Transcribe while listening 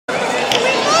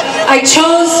I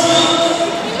chose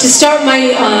to start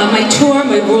my tour,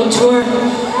 my world tour,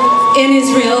 in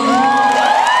Israel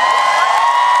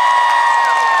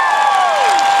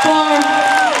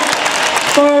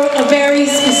for a very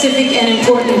specific and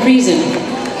important reason.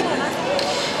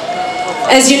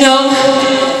 As you know,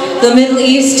 the Middle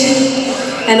East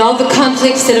and all the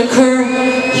conflicts that occur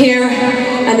here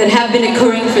and that have been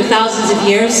occurring for thousands of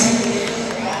years,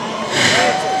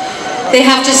 they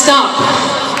have to stop.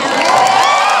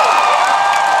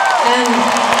 And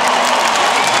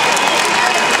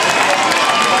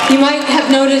you might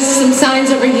have noticed some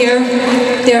signs over here.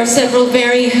 There are several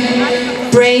very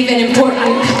brave and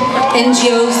important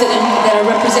NGOs that are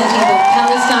representing both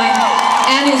Palestine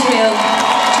and Israel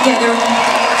together.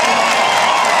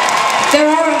 There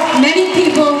are many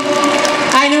people,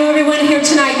 I know everyone here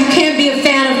tonight, you can't be a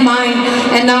fan of mine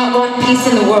and not want peace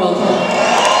in the world.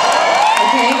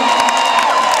 Okay?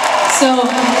 So,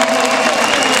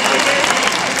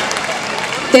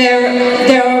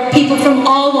 there are people from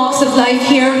all walks of life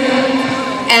here,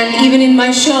 and even in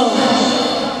my show,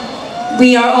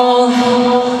 we are all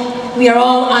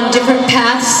on different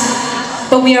paths,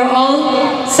 but we are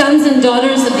all sons and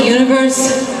daughters of the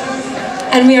universe,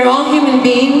 and we are all human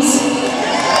beings.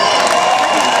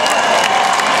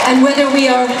 And whether we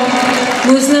are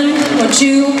Muslim or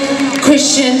Jew,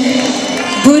 Christian,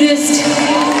 Buddhist,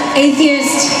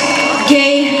 atheist,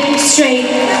 gay, straight,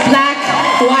 black,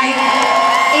 white,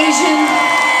 Asian,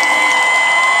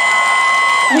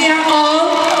 we are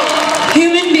all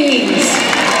human beings.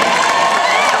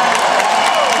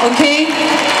 Okay?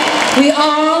 We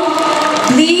all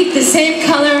bleed the same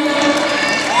color.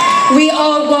 We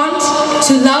all want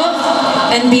to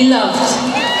love and be loved.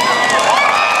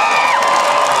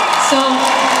 So,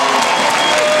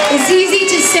 it's easy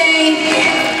to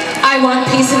say, I want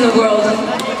peace in the world,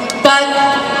 but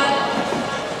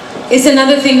it's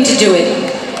another thing to do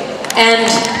it. And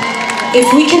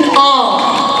if we can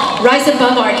all rise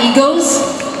above our egos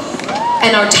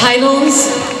and our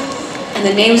titles and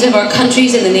the names of our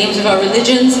countries and the names of our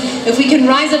religions, if we can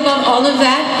rise above all of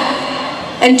that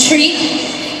and treat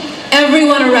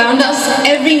everyone around us,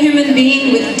 every human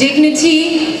being, with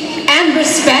dignity and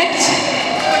respect,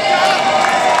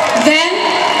 then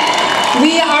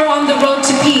we are on the road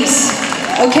to peace,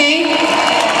 okay?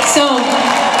 So,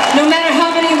 no matter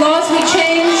how many laws we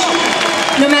change,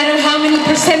 no matter how many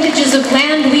percentages of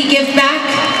land we give back,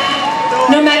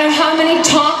 no matter how many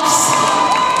talks,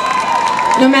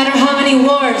 no matter how many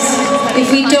wars,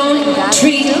 if we don't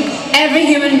treat every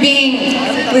human being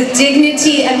with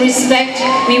dignity and respect,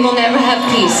 we will never have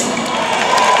peace.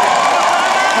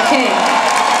 Okay.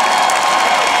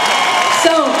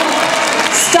 So,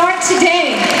 start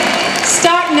today.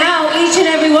 Start now, each and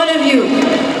every one of you.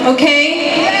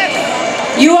 Okay?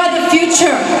 You are the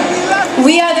future.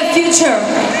 We are the future.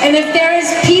 And if there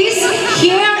is peace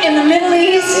here in the Middle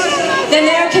East, then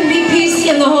there can be peace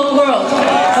in the whole world.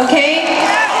 Okay?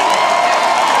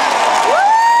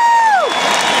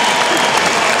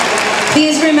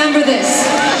 Please remember this.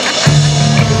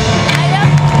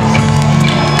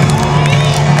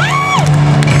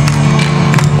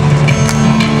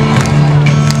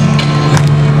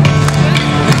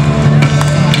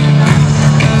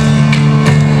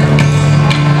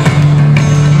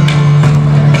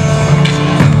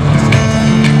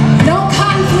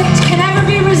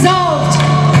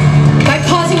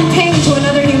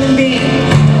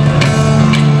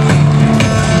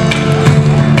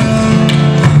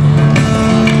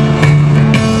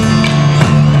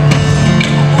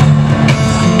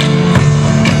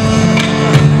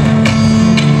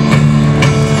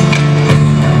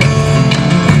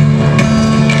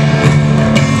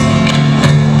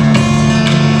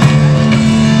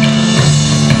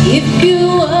 If you